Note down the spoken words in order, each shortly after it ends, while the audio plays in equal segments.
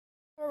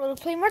we'll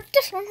play more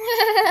this one.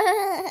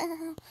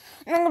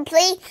 I'm gonna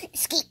play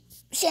Escape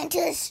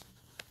Santa's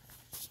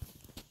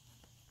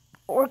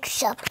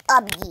Workshop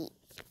Obby.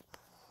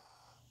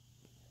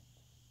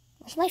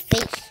 Where's my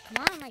face?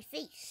 Come on, my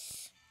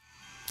face.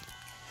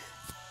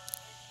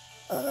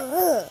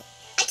 I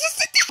just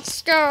did that.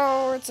 Let's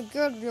go. It's a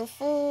good real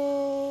food.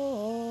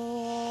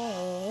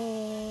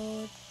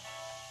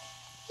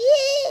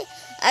 Yeah.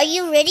 Are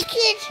you ready,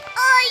 kids?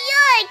 Oh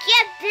yeah,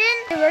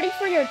 Captain. You ready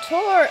for your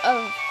tour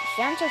of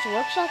Santa's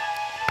workshop?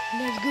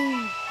 Let's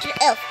go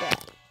to Elf Guy.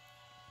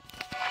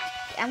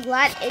 I'm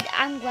glad it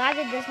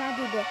does not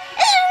do the.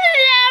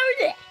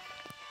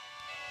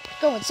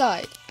 Go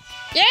inside.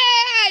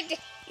 Yeah.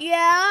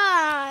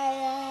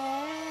 Yeah.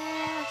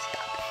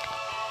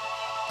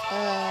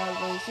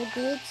 Laser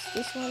goods.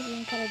 This one's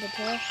in part of the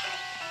tour.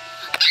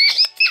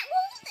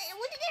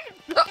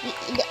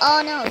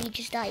 Oh no, he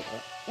just died.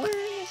 Where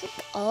is it?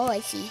 Oh,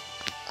 I see.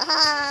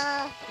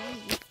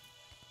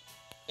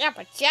 Yeah,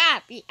 but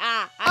choppy.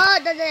 Oh,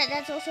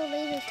 that's also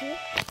lasers too.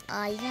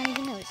 He's not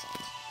even noticing.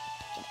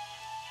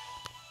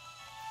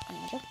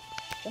 Jump.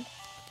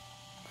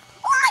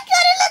 Oh, I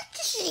got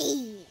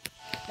electricity.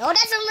 No,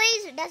 that's a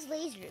laser. That's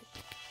laser.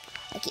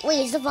 Okay,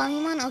 wait, is the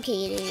volume on?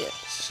 Okay, it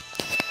is.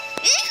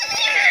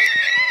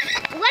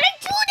 Why did I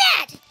do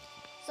that?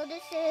 So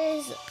this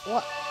is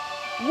what?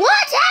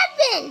 What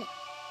happened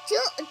to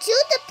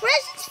the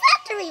presents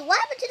factory? What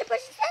happened to the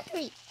presents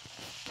factory?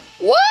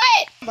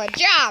 What? But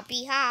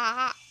choppy.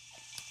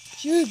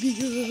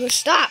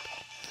 Stop.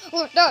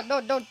 Oh,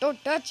 no,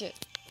 don't touch it.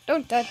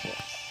 Don't touch it.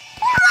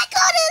 Oh my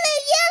god,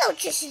 it's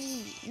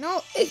electricity.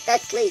 No,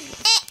 that's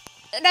laser.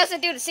 It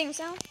doesn't do the same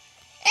sound.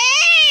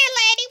 Hey,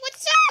 lady,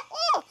 what's up?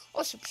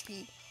 Oh, super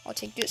speed. I'll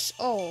take this.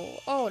 Oh,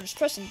 there's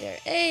present there.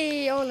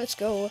 Hey, let's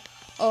go.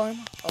 Oh, you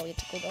have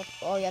to go up.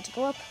 Oh, you have to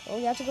go up. Oh,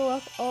 you have to go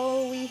up.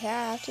 Oh, we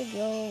have to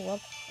go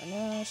up.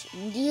 No.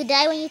 Do you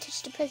die when you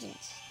touch the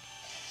presents?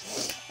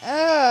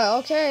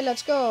 Okay,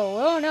 let's go.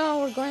 Oh no,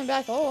 we're going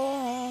back.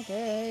 Oh,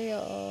 okay.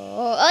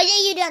 Oh yeah,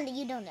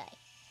 you don't die.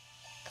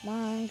 Come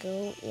on,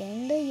 go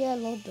in the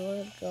yellow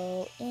door.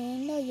 Go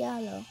in the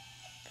yellow.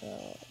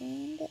 Go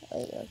in the.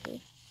 Wait,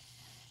 okay.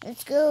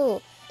 Let's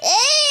go.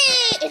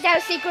 Hey! Is that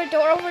a secret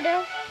door over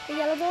there? The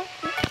yellow door?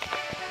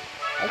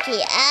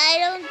 Okay,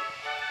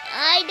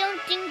 I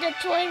don't think the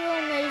toy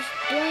room is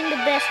doing the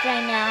best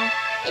right now.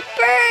 It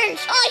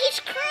burns. Oh, he's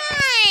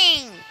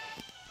crying.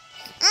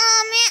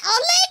 Oh man!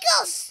 Oh,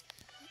 Legos!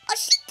 Oh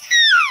shit!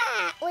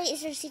 Wait,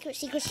 is there a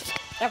secret?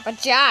 Up a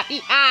job.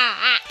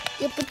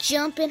 Yep, a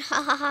jumping.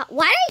 Ha ha ha!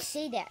 Why did I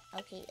say that?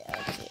 Okay.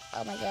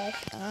 Oh my gosh.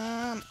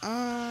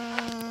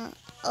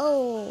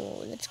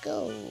 Oh, let's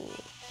go.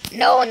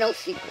 No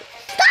secret.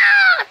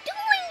 Stop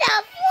doing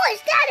that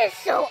voice. That is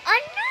so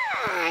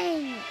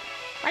annoying.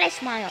 Why'd I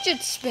smile?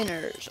 Fidget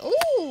spinners.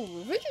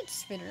 Oh, fidget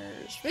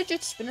spinners.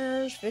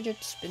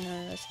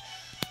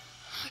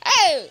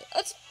 Hey,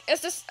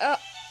 is this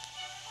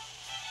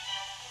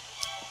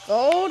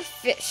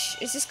goldfish?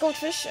 Is this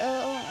goldfish?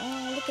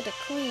 Look at the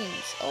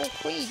queens. Oh,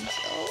 queens.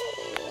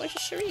 Oh, it's a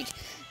charade.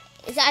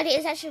 Is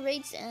that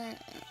charades?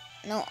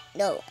 No.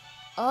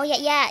 Oh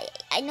yeah.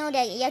 I know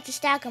that you have to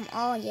stack them.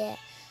 Oh yeah.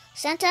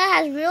 Santa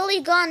has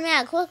really gone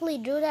mad. Quickly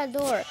through that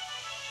door.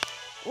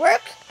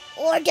 Work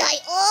or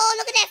die. Oh,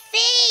 look at that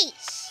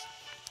face.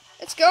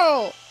 Let's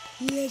go.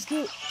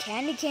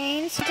 Candy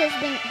canes. Santa's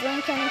been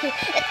doing candy canes.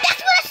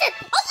 That's what I said.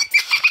 Oh, what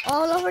the heck?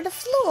 All over the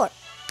floor.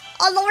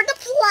 All over the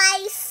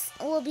place.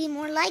 It will be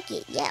more like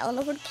it. Yeah, all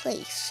over the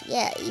place.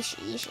 Yeah, you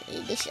should.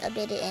 They should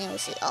update it anyway.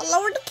 Say all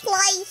over the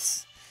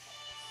place.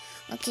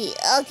 Okay.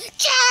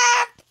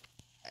 Chop.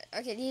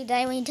 Okay, do you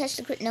die when you touch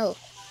the crit? No.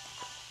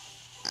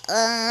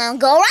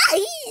 Go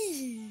right.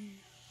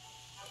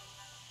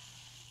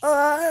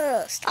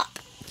 Stop.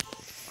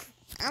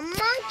 A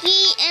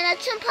monkey and a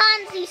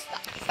chimpanzee.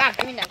 Stop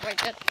doing that right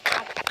there.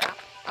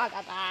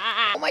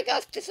 Oh my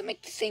gosh, this will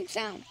make the same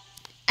sound.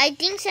 I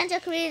think Santa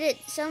created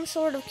some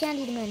sort of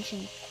candy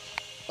dimension.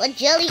 What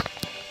jelly?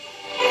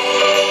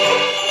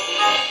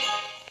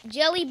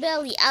 Jelly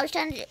belly. I was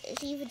trying to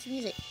see if it's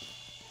music.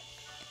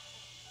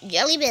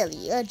 Jelly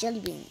belly. Jelly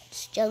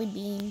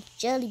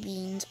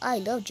beans. I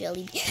love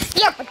jelly beans.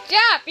 Yeah, but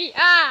Jappy.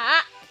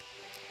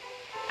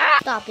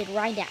 Stop it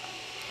right now.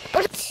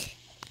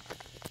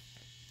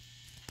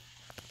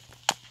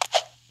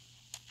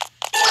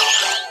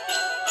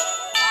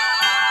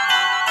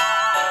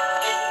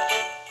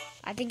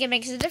 I think it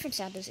makes a different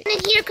sound, does it? In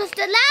here, cause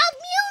the loud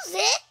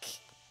music.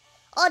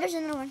 Oh, there's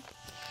another one.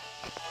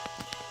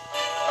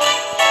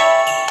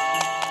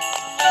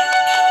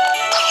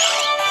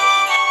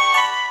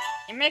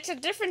 It makes a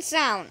different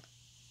sound.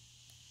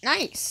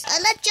 Nice. I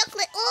love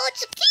chocolate. Oh,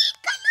 it's a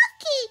cake. I love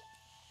cake.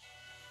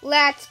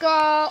 Let's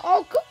go.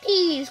 Oh,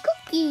 cookies. Oh,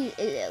 cookie.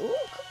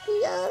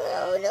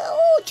 Oh, no.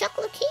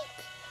 Chocolate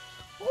cake.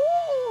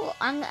 Oh,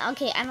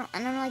 okay. I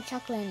don't like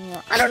chocolate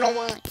anymore. I don't know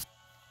why.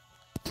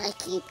 I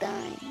keep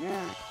dying.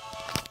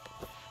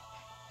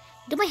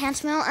 Do my hands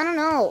smell? I don't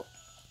know.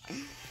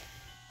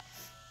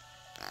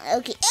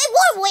 Okay. Hey,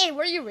 wait.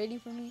 Were you ready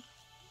for me?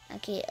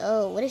 Okay,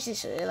 oh, what is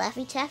this?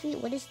 Laffy Taffy?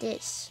 What is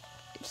this?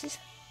 What's this?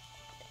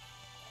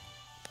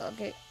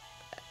 Okay.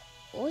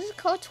 What was it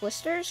called?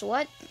 Twisters?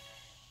 What?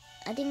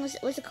 I think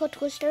was it called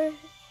Twister?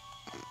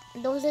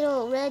 Those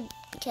little red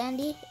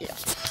candy?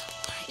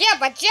 Yeah,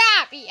 but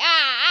Jappy,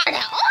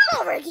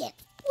 all over again.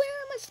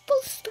 Where am I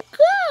supposed to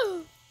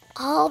go?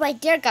 Oh, right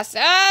there, Gus.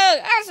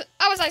 I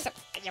was like,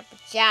 yeah, but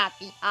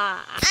Jappy,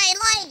 Hey,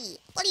 lady,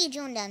 what are you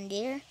doing down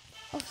there?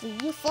 Hopefully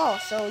you fall,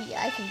 so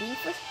yeah, I can be in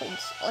first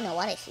place. Oh no,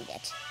 why did I say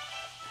that?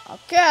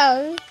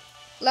 Okay,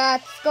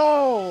 let's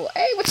go.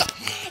 Hey, what's up?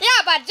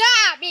 Yeah, but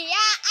Jappy,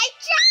 I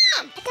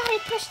jumped. I thought I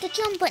pressed the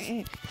jump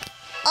button.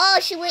 Oh,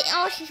 she's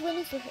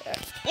waiting for her.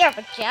 Yeah,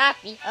 but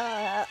Jappy,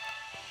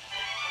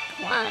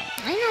 Come on,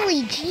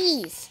 finally,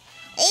 jeez.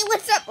 Hey,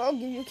 what's up? Oh,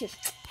 give you a kiss.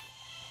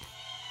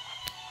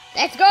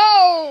 Let's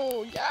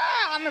go!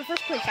 Yeah, I'm in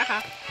first place,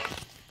 haha.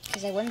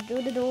 Because I went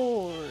through the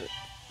door.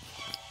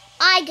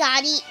 I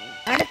got eaten.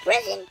 Are the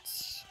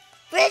presents?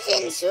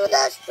 Presents, who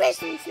loves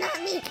presents? Not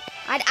me.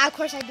 Of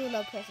course I do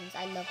love presents.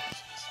 I love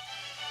presents.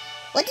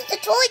 What is the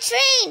toy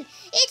train?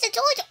 It's a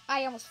toy train.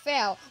 I almost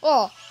fell.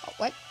 Oh,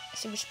 what?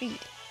 Super speed.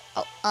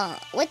 Oh,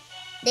 what?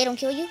 They don't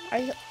kill you? Are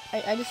you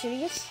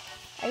serious?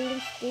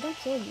 They don't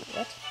kill you.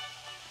 What?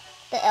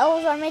 The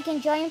elves are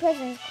making giant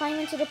presents. Climb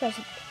into the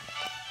present.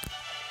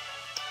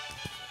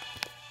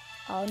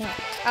 Oh no.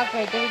 Oh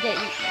great, they will get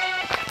eaten.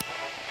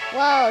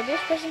 Whoa,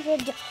 this person's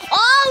ready to...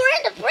 Oh, we're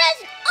in the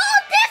present! Oh,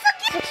 this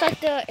again! Looks like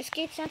the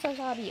Escape Santa's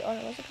hobby, or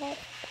what's it called?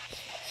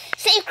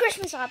 Save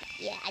Christmas hobby.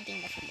 Yeah, I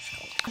think that's what it's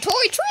called.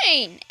 Toy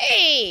train!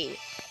 Hey!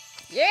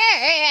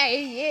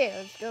 Yeah,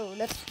 let's go,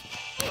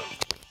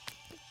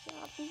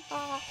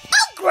 Oh,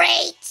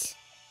 great!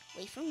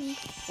 Wait for me.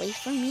 Wait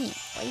for...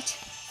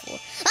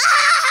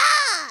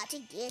 Ah!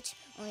 Take it.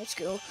 Oh, let's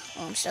go.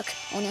 Oh, I'm stuck.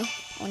 Oh no.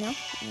 No.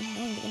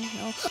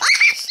 Ah,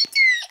 she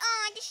died!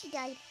 Oh, I guess she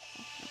died.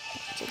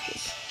 I'll take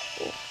this.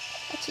 Oh,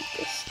 I'll take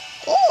this.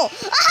 Oh!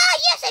 Ah,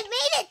 yes, I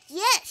made it!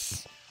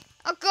 Yes!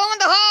 I'll go in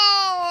the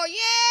hole!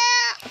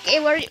 Yeah! Okay,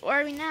 where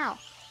are we now?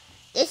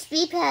 This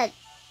speed pad.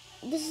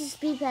 This is a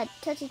speed pad.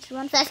 Touch it to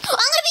run fast. Oh,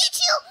 I'm gonna beat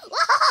you!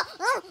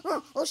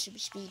 Oh, super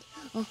speed.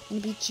 Oh, I'm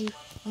gonna beat you.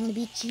 I'm gonna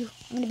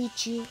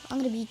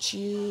beat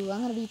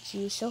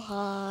you so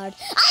hard.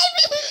 I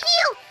beat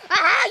you!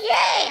 Ah,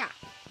 yeah!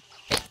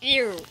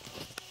 You.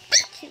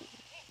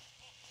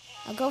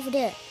 I'll go over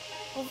there.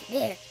 Over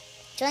there.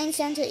 Giant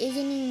Santa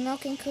isn't eating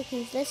milk and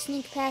cookies. Let's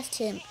sneak past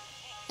him.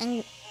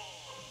 And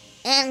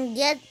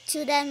get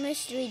to that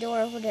mystery door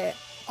over there.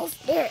 Over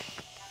there.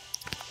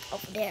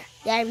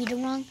 Did I read it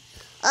wrong?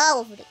 Oh,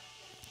 over there.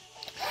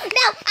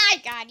 No, I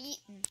got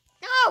eaten.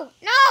 No!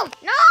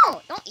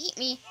 Don't eat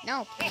me.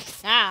 No,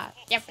 please.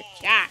 Different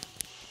shot.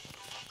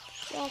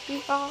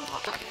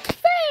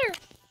 Fair.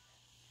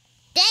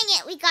 Dang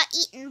it, we got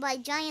eaten by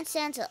Giant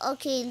Santa.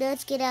 Okay,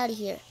 let's get out of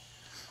here.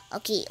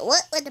 Okay,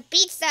 what with the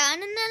pizza?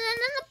 No,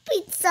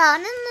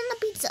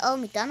 pizza. Oh,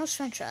 McDonald's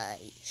French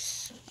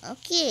fries.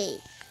 Okay.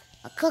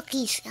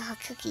 Cookies.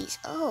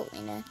 Oh,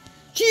 and a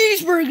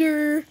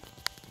cheeseburger.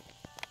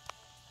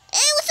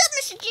 Hey, what's up,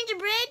 Mr.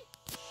 Gingerbread?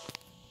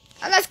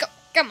 Let's go.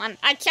 Come on,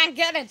 I can't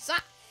get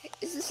inside.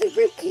 Is this a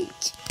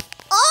ribcage?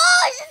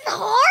 Oh, is it the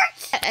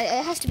heart?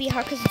 It has to be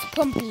hard because it's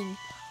pumping.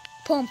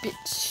 Pump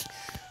it.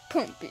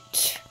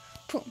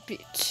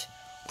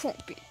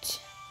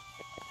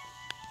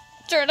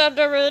 Turn up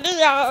the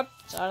radio. I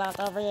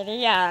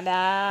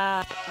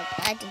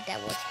think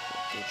that was...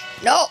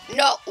 No,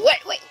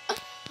 wait.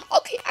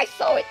 Okay, I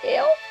saw it,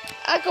 Dale.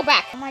 I'll go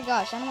back. Oh my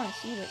gosh, I don't want to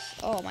see this.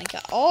 Oh my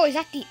god. Oh, is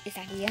that the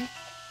end?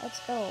 Let's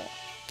go.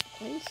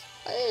 Please?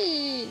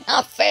 Hey,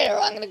 not fair.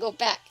 I'm gonna go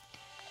back.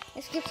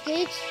 Let's skip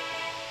stage.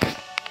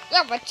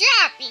 Yeah, but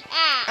Jappy.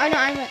 Oh no,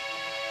 I went.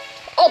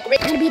 Oh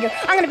great. I'm gonna beat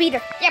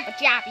her. Yeah, but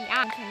Jappy.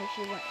 I'm trying to make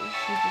sure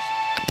she just...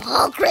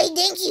 Oh great,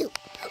 thank you.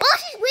 Oh,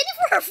 she's waiting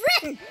for her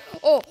friend.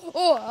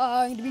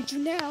 I'm gonna beat you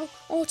now.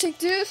 Oh, take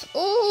this.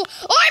 Oh,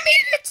 I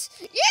made it!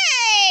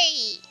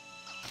 Yay!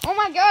 Oh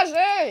my gosh,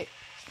 hey!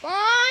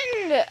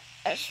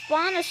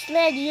 Spawn a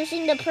sled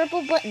using the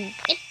purple button.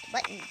 Hit the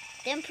button.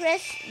 Then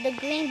press the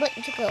green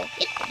button to go.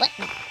 Hit the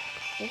button.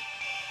 Okay.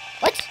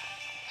 What?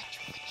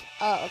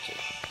 Oh, okay.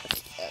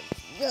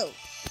 Go.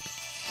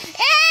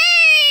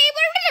 Hey!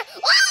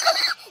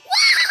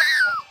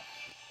 Wow!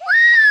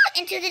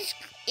 Into this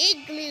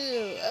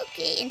igloo.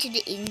 Okay, into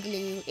the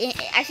igloo.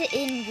 I said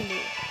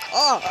igloo.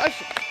 Oh,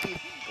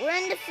 we're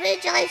in the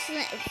fridge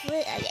Iceland.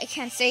 I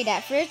can't say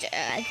that. Fridge.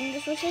 I think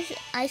this was his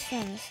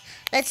Iceland.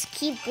 Let's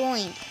keep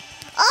going.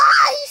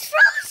 Oh, he's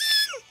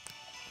frozen.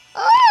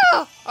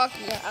 Oh,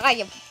 okay. I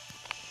am.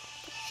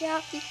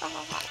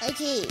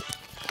 Okay.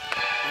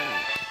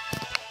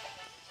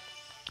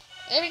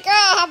 Here we go.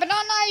 Hopping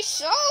on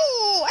ice.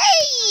 Oh,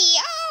 hey.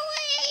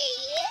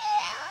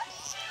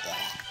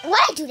 Yeah.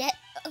 Why did I do that?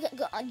 Okay,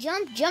 go,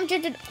 jump. Where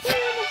am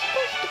I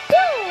supposed to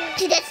go?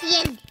 Okay, that's the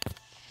end.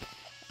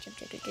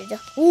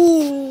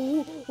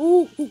 Ooh.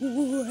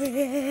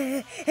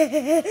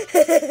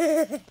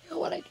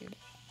 What I do?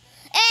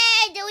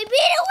 Hey, do we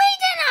beat it? We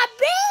did not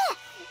beat.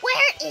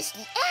 Where is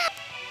the app?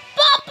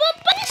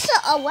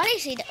 why did I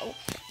say that? Oh,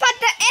 but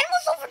the end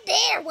was over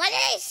there. Why did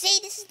I say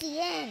this is the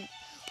end?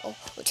 Oh,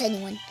 which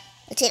anyone?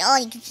 Let's say, oh,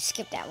 you can just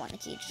skip that one.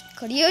 Okay,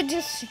 Could you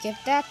just skip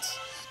that?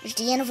 there's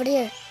the end over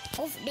there.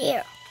 Over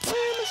there. Where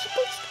am I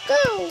supposed to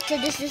go? So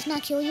this does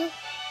not kill you?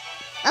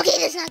 Okay, it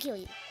does not kill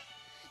you.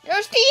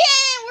 There's the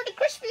end where the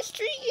Christmas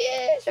tree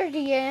is. There's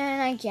the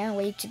end. I can't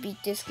wait to beat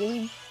this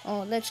game.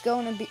 Oh, let's go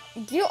and be.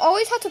 You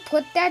always have to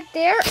put that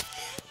there.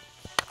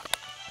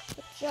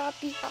 Good job.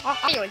 You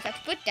always have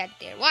to put that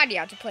there. Why do you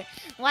have to put?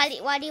 Why do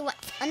you want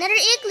another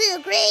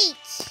igloo? Great.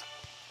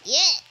 Yeah.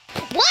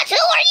 What? Who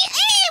are you?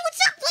 Hey,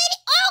 what's up, lady?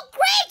 Oh,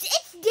 great.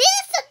 It's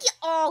this. Okay.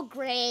 Oh,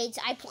 great.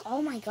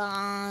 Oh my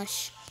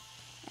gosh.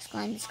 Let's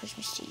climb this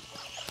Christmas tree.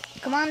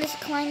 Come on, let's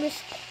climb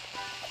this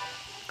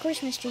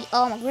Christmas tree.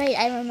 Oh, my great.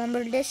 I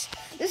remember this.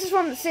 This is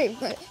from the same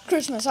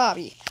Christmas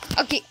hobby.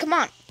 Okay, come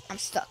on. I'm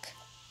stuck.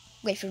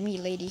 Wait for me,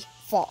 lady.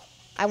 Fall.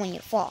 I want you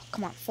to fall.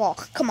 Come on, fall.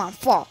 Come on,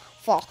 fall.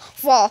 Fall.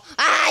 Fall.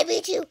 Ah, I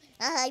beat you.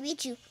 I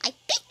beat you. I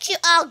beat you.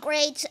 Oh,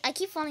 great. I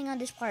keep falling on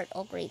this part.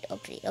 Oh, great. Oh,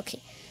 great.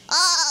 Okay.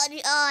 Oh,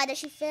 that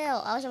she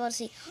fell. I was about to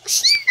say, oh,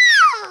 she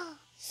fell.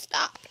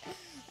 Stop.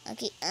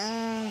 Okay,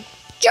 Jump.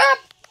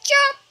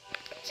 Jump.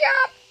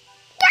 Jump.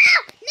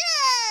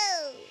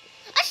 No!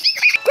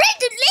 Great,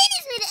 the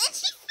ladies made it and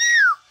she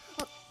fell!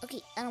 Oh,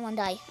 okay, I don't want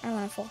to die. I don't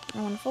want to fall. I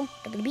don't want to fall.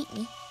 They're going to beat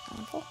me. I don't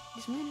want to fall.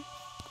 Doesn't matter.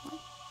 Come on.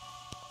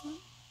 Come on.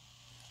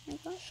 Oh my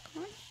gosh,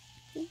 come on.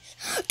 Please.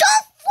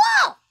 Don't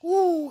fall!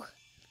 Ooh.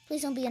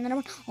 Please don't be another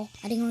one. Oh,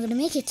 I think we're going to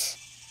make it.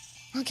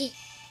 Okay.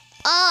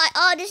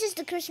 Oh, this is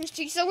the Christmas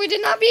tree, so So we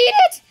did not beat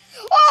it.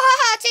 Oh,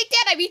 haha, take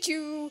that. I beat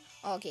you.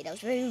 okay, that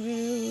was very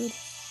rude.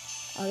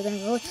 Oh, we're going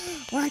to go.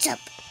 We're on top.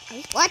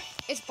 What?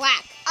 It's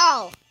black.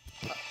 Oh.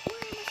 Where am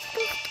I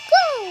supposed to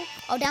go?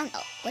 Oh, down.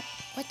 Oh, what?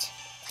 What?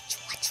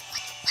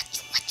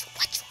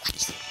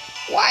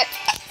 What?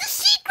 It's the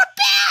secret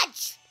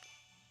badge!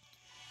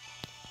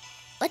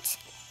 What?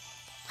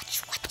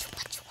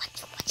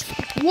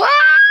 What?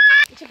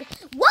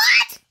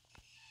 What?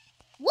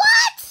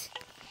 What?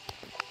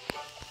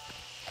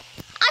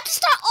 I have to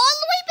start all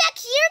the way back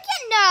here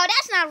again? No,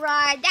 that's not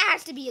right. That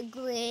has to be a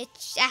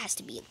glitch. That has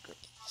to be a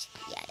glitch.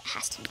 Yeah, that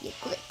has to be a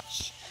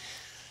glitch.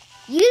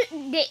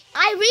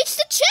 I reached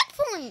the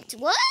checkpoint.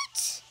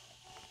 What?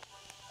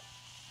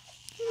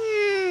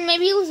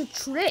 Maybe it was a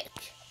trick.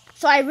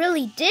 So I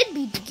really did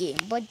beat the game,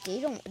 but they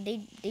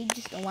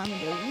just don't want me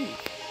to leave.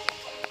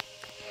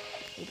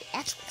 Maybe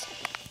that's what's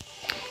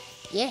happening.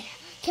 Yeah,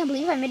 can't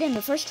believe I made it in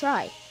the first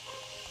try.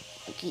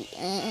 Okay,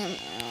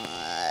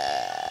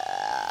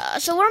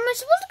 so where am I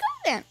supposed to go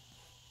then?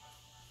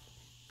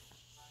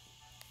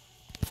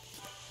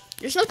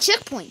 There's no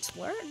checkpoints.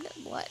 Where?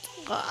 What?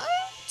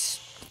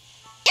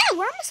 Yeah,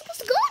 where am I supposed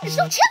to go? There's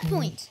no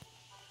checkpoint.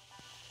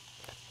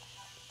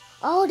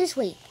 Oh, this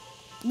way.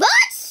 What?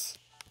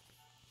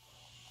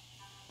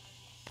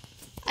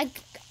 I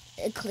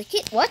click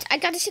it. What? I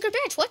got a secret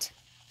badge. What?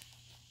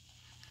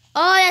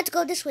 Oh, I have to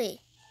go this way.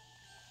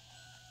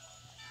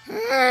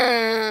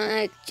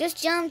 I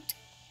just jumped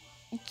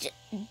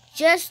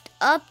just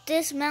up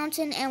this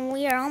mountain and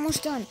we are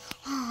almost done.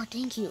 Oh,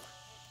 thank you.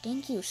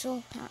 Thank you.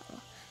 So,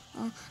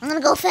 I'm gonna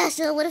go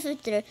faster. What if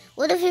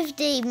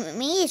they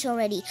made it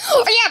already?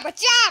 Oh yeah,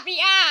 but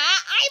yeah,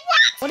 I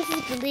won. What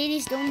if the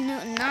ladies don't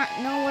not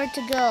know where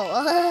to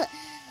go?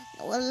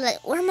 Well,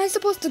 Where am I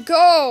supposed to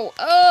go?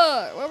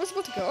 Where am I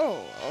supposed to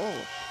go? Oh,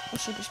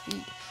 what's super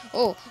speed?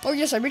 Oh,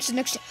 yes, I reached the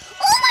next.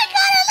 Oh my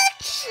God,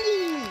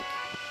 electricity!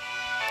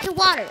 The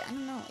water. I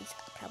don't know. It's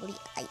probably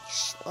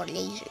ice or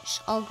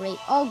lasers. All great.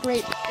 All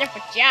great. What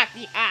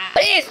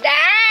is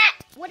that?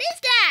 What is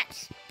that?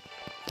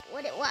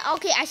 What?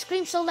 Okay, I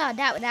screamed so loud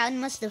that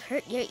must have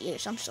hurt your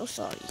ears. I'm so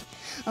sorry.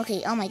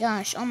 Okay. Oh my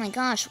gosh. Oh my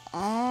gosh.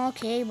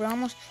 Okay, we're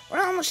almost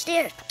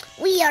there.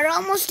 We are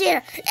almost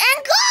there.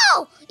 And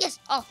go! Yes.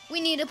 Oh,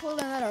 We need to pull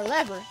another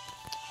lever.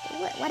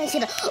 what I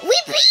said? We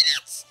beat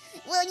it.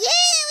 Well,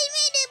 yeah, we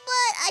made it,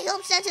 but I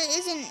hope Santa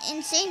isn't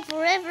insane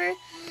forever.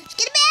 Let's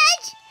get a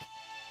badge.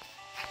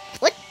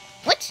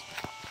 What?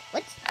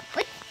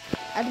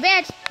 I got a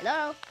badge.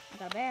 Hello. I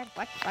got a badge.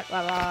 What?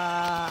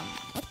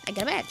 I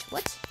got a badge.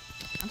 What?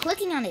 I'm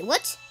clicking on it.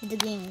 What? The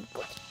game.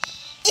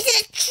 Is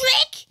it a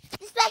trick?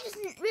 This badge is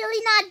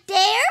really not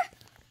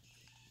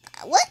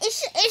there. What? It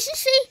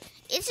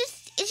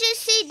should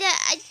say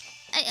that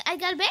I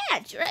got a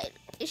badge, right?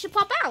 It should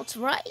pop out,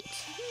 right?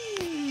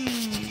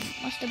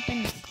 Must have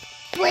been.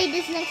 Play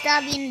this next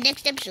obby in the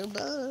next episode.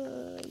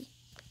 Bye.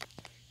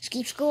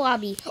 Skip school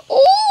obby.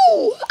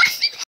 Oh!